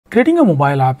Creating a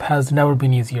mobile app has never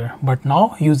been easier, but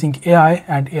now using AI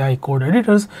and AI code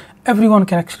editors, everyone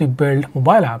can actually build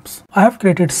mobile apps. I have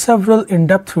created several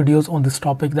in-depth videos on this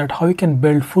topic, that how you can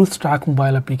build full stack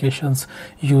mobile applications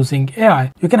using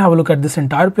AI. You can have a look at this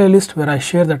entire playlist where I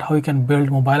share that how you can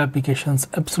build mobile applications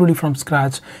absolutely from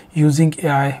scratch using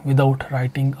AI without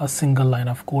writing a single line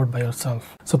of code by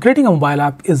yourself. So creating a mobile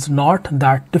app is not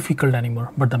that difficult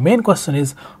anymore, but the main question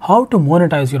is how to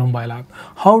monetize your mobile app,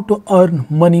 how to earn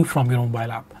money from your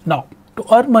mobile app. Now,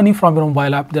 to earn money from your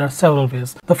mobile app, there are several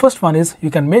ways. The first one is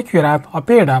you can make your app a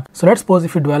paid app. So let's suppose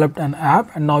if you developed an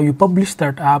app and now you publish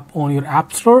that app on your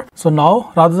app store. So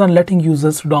now rather than letting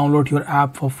users download your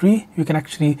app for free, you can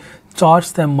actually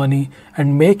charge them money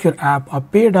and make your app a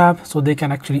paid app. So they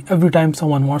can actually, every time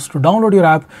someone wants to download your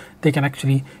app, they can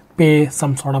actually pay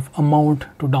some sort of amount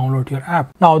to download your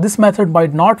app. Now this method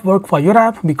might not work for your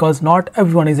app because not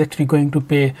everyone is actually going to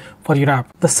pay for your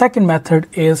app. The second method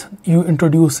is you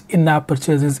introduce in-app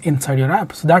purchases inside your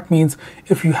app. So that means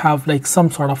if you have like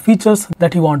some sort of features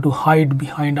that you want to hide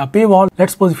behind a paywall,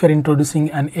 let's suppose if you're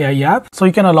introducing an AI app, so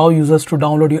you can allow users to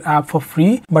download your app for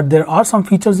free, but there are some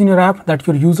features in your app that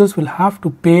your users will have to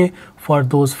pay for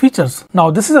those features. Now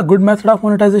this is a good method of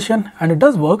monetization and it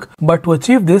does work, but to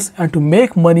achieve this and to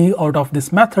make money out of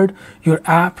this method, your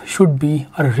app should be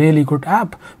a really good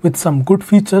app with some good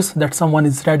features that someone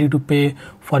is ready to pay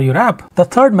for your app. The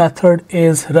third method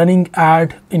is running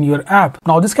ad in your app.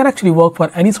 Now this can actually work for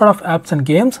any sort of apps and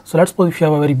games. So let's suppose if you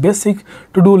have a very basic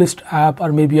to-do list app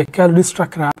or maybe a calories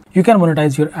tracker app, you can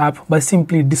monetize your app by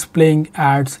simply displaying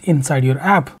ads inside your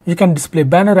app. You can display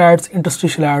banner ads,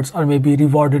 interstitial ads, or maybe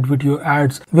rewarded video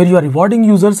ads where you are rewarding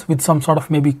users with some sort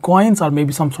of maybe coins or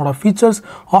maybe some sort of features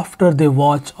after they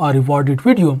watch a rewarded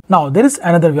video. Now there is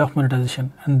another way of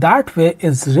monetization, and that way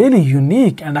is really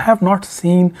unique and I have not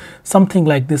seen something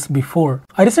like this before.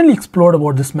 I recently explored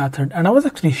about this method and I was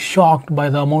actually shocked by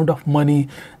the amount of money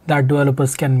that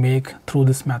developers can make through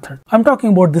this method. I'm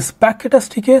talking about this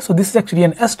PacketSDK. So this is actually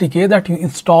an SDK that you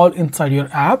install inside your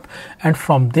app, and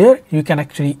from there you can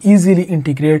actually easily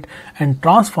integrate and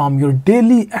transform your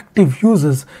daily active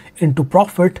users into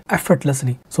profit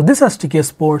effortlessly. So this SDK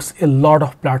supports a lot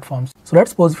of platforms. So let's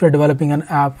suppose if you're developing an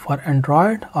app for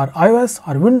Android or iOS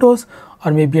or Windows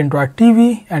or maybe Android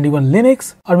TV and even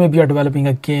Linux, or maybe you're developing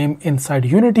a game inside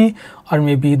Unity or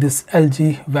maybe this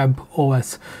LG Web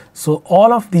OS. So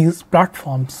all of these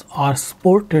platforms are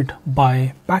supported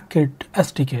by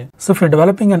PacketSDK. So if you're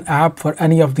developing an app for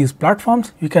any of these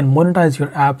platforms, you can monetize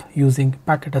your app using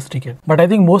PacketSDK. But I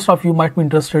think most of you might be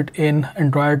interested in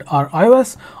Android or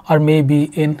iOS or maybe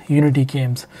in Unity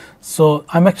games. So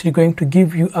I'm actually going to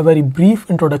give you a very brief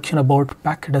introduction about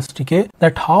PacketSDK,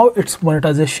 that how its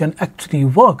monetization actually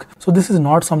work. So this is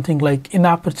not something like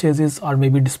in-app purchases or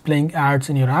maybe displaying ads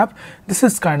in your app. This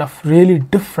is kind of really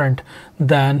different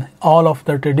than all of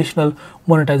the traditional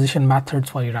monetization methods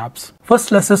for your apps.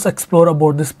 First, let's just explore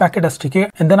about this PacketSDK,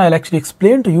 and then I'll actually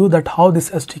explain to you that how this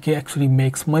SDK actually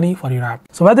makes money for your app.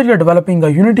 So whether you're developing a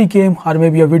Unity game or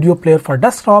maybe a video player for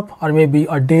desktop or maybe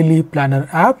a daily planner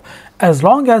app, as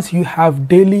long as you have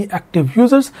daily active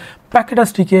users,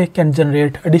 PacketSDK can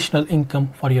generate additional income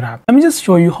for your app. Let me just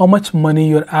show you how much money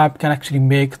your app can actually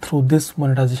make through this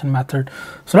monetization method.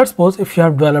 So let's suppose if you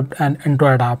have developed an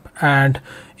Android app and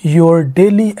your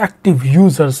daily active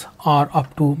users are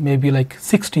up to maybe like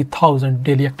 60,000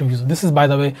 daily active users. This is, by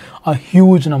the way, a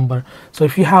huge number. So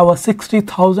if you have a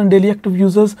 60,000 daily active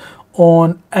users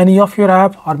on any of your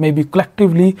app or maybe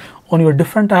collectively on your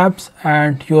different apps,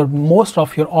 and your most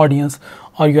of your audience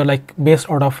or you're like based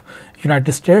out of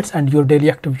United States and your daily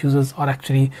active users are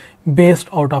actually based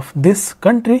out of this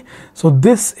country, so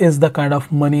this is the kind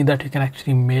of money that you can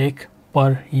actually make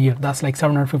per year. That's like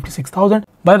 756,000.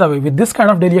 By the way, with this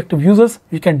kind of daily active users,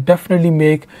 you can definitely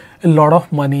make a lot of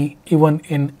money even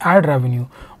in ad revenue.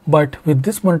 But with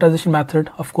this monetization method,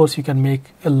 of course, you can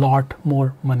make a lot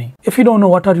more money. If you don't know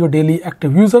what are your daily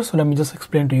active users, so let me just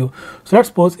explain to you. So let's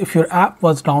suppose if your app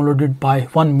was downloaded by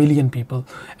 1 million people,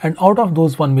 and out of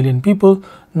those 1 million people,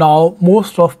 now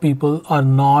most of people are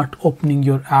not opening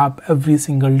your app every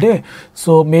single day.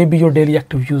 So maybe your daily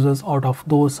active users out of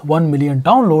those 1 million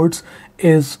downloads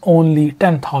is only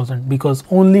 10,000, because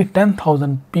only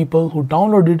 10,000 people who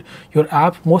downloaded your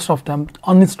app, most of them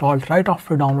uninstalled right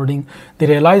after downloading. They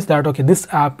realized that, okay, this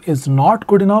app is not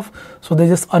good enough, so they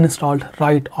just uninstalled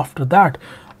right after that.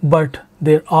 But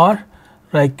there are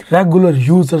like regular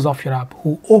users of your app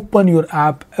who open your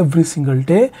app every single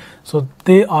day, so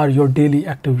they are your daily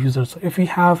active users. So if you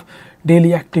have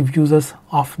daily active users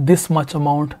of this much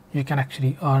amount, you can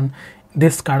actually earn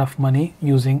this kind of money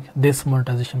using this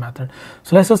monetization method.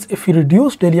 So let's just, if you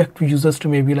reduce daily active users to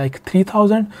maybe like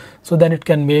 3,000, so then it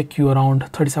can make you around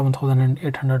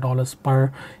 $37,800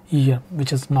 per year,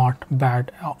 which is not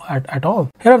bad at all.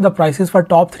 Here are the prices for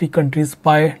top 3 countries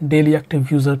by daily active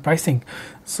user pricing.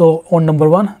 So on number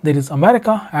 1 there is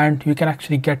America, and you can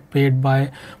actually get paid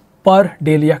by per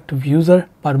daily active user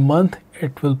per month.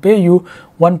 It will pay you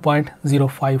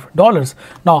 $1.05.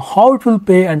 Now how it will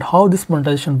pay and how this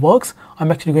monetization works,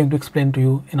 I'm actually going to explain to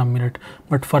you in a minute.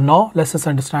 But for now, let's just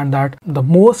understand that the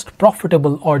most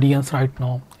profitable audience right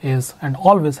now is, and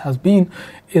always has been,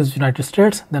 is United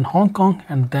States, then Hong Kong,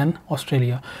 and then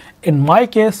Australia. In my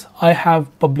case, I have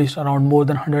published around more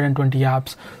than 120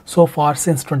 apps so far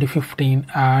since 2015,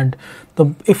 and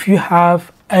if you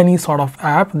have any sort of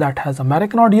app that has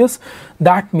American audience,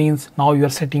 that means now you are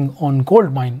sitting on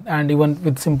gold mine, and even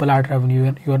with simple ad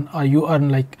revenue you earn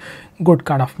like good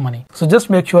kind of money. So just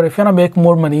make sure, if you want to make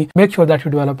more money, make sure that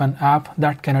you develop an app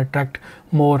that can attract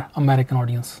more American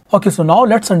audience. Okay, so now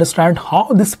let's understand how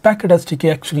this Packet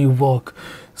SDK actually work.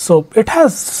 So it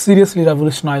has seriously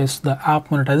revolutionized the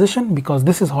app monetization, because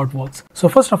this is how it works. So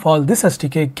first of all, this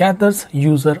SDK gathers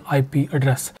user IP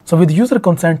address. So with user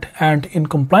consent and in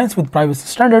compliance with privacy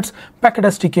standards, Packet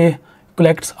SDK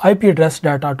collects IP address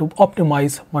data to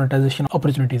optimize monetization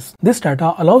opportunities. This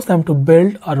data allows them to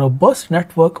build a robust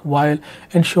network while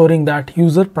ensuring that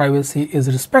user privacy is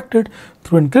respected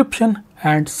through encryption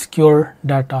and secure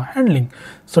data handling.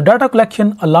 So data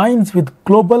collection aligns with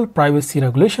global privacy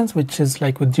regulations, which is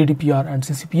like with GDPR and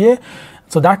CCPA.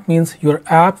 So that means your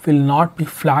app will not be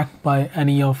flagged by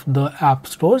any of the app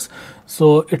stores.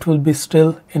 So it will be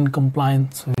still in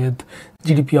compliance with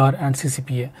GDPR and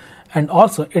CCPA. And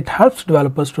also it helps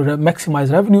developers to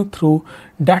maximize revenue through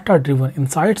data-driven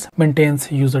insights, maintains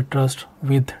user trust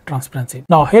with transparency.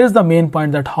 Now here's the main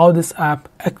point, that how this app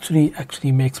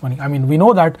actually makes money. I mean, we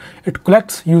know that it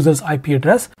collects users' IP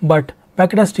address, but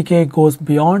Packet SDK goes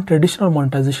beyond traditional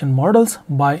monetization models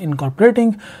by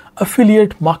incorporating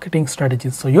affiliate marketing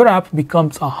strategies. So your app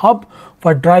becomes a hub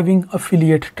for driving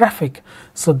affiliate traffic.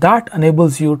 So that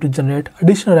enables you to generate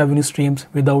additional revenue streams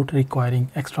without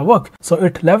requiring extra work. So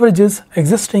it leverages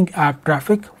existing app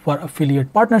traffic for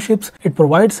affiliate partnerships. It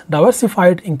provides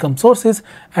diversified income sources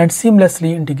and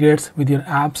seamlessly integrates with your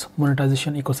app's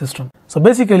monetization ecosystem. So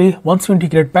basically, once you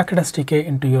integrate Packet SDK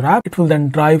into your app, it will then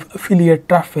drive affiliate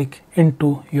traffic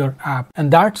into your app,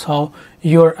 and that's how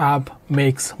your app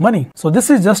makes money. So this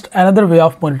is just another way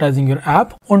of monetizing your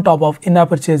app on top of in-app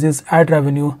purchases, ad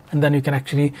revenue, and then you can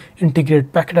actually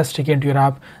integrate Packet SDK into your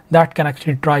app that can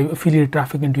actually drive affiliate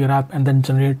traffic into your app and then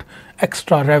generate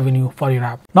extra revenue for your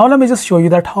app. Now let me just show you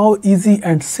that how easy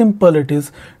and simple it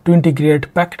is to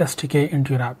integrate Packet SDK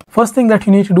into your app. First thing that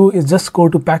you need to do is just go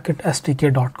to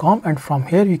PacketSDK.com, and from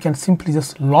here you can simply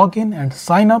just log in and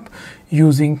sign up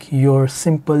using your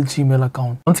simple Gmail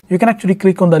account. Once you can actually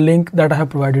click on the link that I have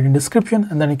provided in description,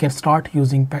 and then you can start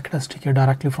using Packet SDK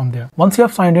directly from there. Once you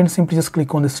have signed in, simply just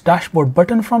click on this dashboard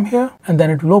button from here, and then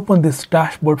it will open this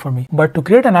dashboard for me. But to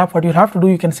create an app, what you have to do,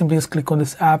 you can simply just click on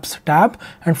this apps tab,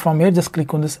 and from here just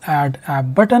click on this add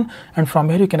app button, and from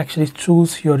here you can actually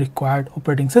choose your required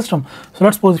operating system. So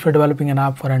let's suppose if you're developing an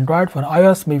app for Android, for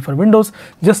iOS, maybe for Windows,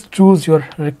 just choose your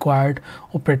required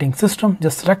operating system,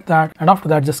 just select that, and after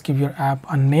that just give your app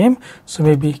a name. So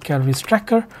maybe Calories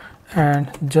Tracker,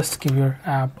 and just give your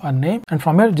app a name, and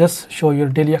from here just show your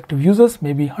daily active users,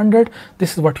 maybe 100.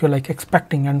 This is what you're like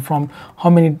expecting, and from how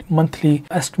many monthly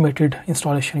estimated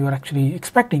installation you are actually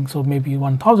expecting, so maybe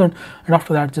 1000. And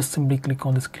after that just simply click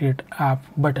on this create app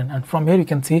button, and from here you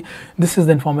can see this is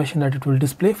the information that it will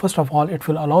display. First of all, it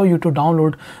will allow you to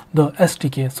download the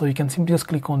SDK, so you can simply just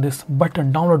click on this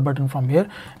button, download button from here,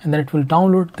 and then it will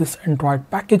download this Android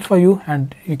package for you,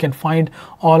 and you can find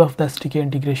all of the SDK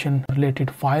integration related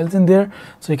files in there,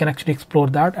 so you can actually explore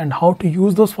that. And how to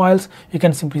use those files, you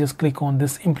can simply just click on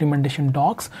this implementation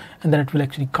docs, and then it will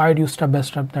actually guide you step by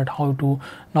step that how to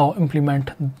now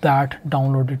implement that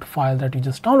downloaded file that you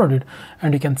just downloaded.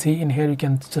 And you can see in here you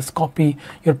can just copy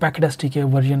your Packet SDK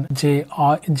version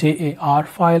JAR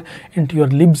file into your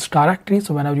libs directory.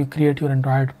 So whenever you create your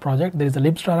Android project, there is a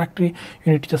libs directory.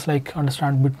 You need to just like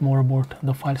understand a bit more about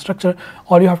the file structure.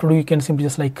 All you have to do, you can simply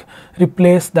just like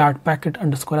replace that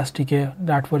packet_SDK,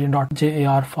 that version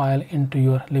integration.jar file into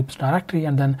your libs directory,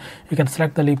 and then you can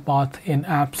select the lib path in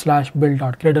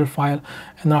app/build.gradle file.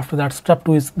 And after that, step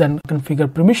 2 is then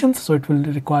configure permissions. So it will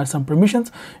require some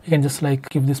permissions. You can just like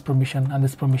give this permission, and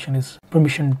this permission is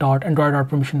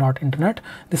permission.android.permission.internet.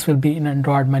 This will be in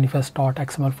Android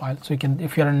manifest.xml file. So you can,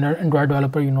 if you're an Android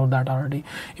developer, you know that already.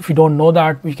 If you don't know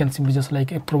that, we can simply just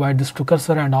like provide this to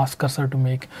cursor and ask cursor to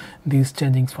make these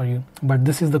changings for you. But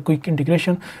this is the quick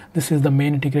integration. This is the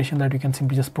main integration that you can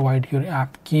simply just provide your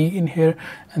app key in here,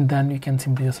 and then you can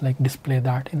simply just like display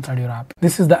that inside your app.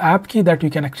 This is the app key that you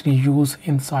can actually use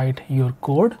inside your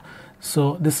code.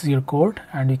 So this is your code,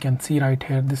 and you can see right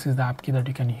here, this is the app key that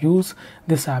you can use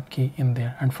this app key in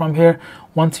there. And from here,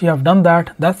 once you have done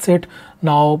that, that's it.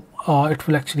 Now it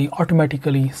will actually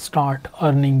automatically start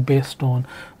earning based on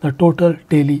the total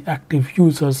daily active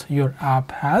users your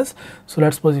app has. So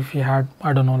let's suppose if you had,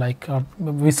 I don't know, like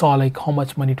we saw like how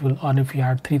much money it will earn if you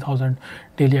had 3,000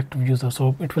 daily active users.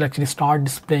 So it will actually start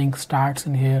displaying stats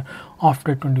in here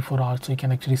after 24 hours. So you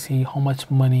can actually see how much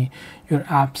money your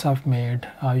apps have made.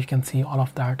 You can see all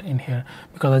of that in here,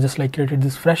 because I just like created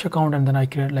this fresh account, and then I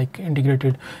create like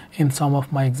integrated in some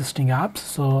of my existing apps.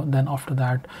 So then after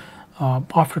that,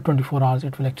 after 24 hours,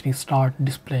 it will actually start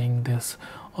displaying this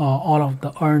all of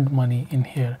the earned money in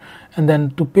here. And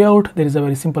then to pay out, there is a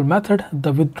very simple method.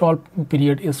 The withdrawal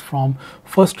period is from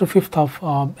 1st to 5th of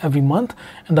every month,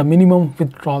 and the minimum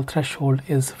withdrawal threshold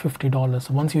is $50.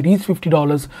 So once you reach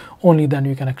 $50, only then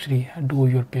you can actually do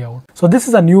your payout. So this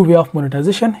is a new way of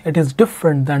monetization. It is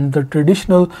different than the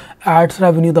traditional ads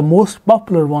revenue. The most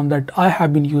popular one that I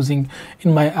have been using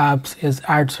in my apps is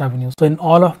ads revenue. So in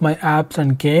all of my apps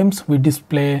and games, we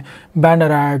display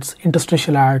banner ads,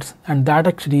 interstitial ads, and that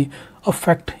actually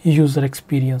affect user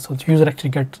experience. So the user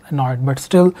actually gets annoyed, but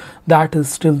still that is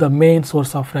still the main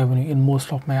source of revenue in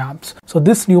most of my apps. So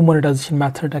this new monetization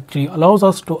method actually allows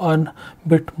us to earn a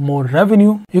bit more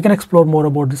revenue. You can explore more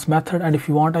about this method, and if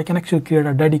you want, I can actually create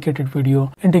a dedicated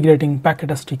video integrating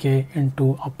PacketSDK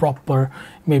into a proper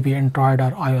maybe Android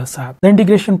or iOS app. The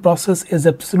integration process is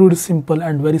absolutely simple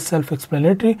and very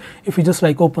self-explanatory. If you just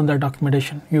like open that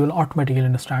documentation, you will automatically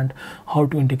understand how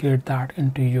to integrate that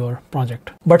into your project.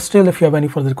 But still, if you have any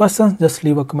further questions, just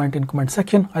leave a comment in comment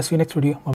section. I see you next video. Bye.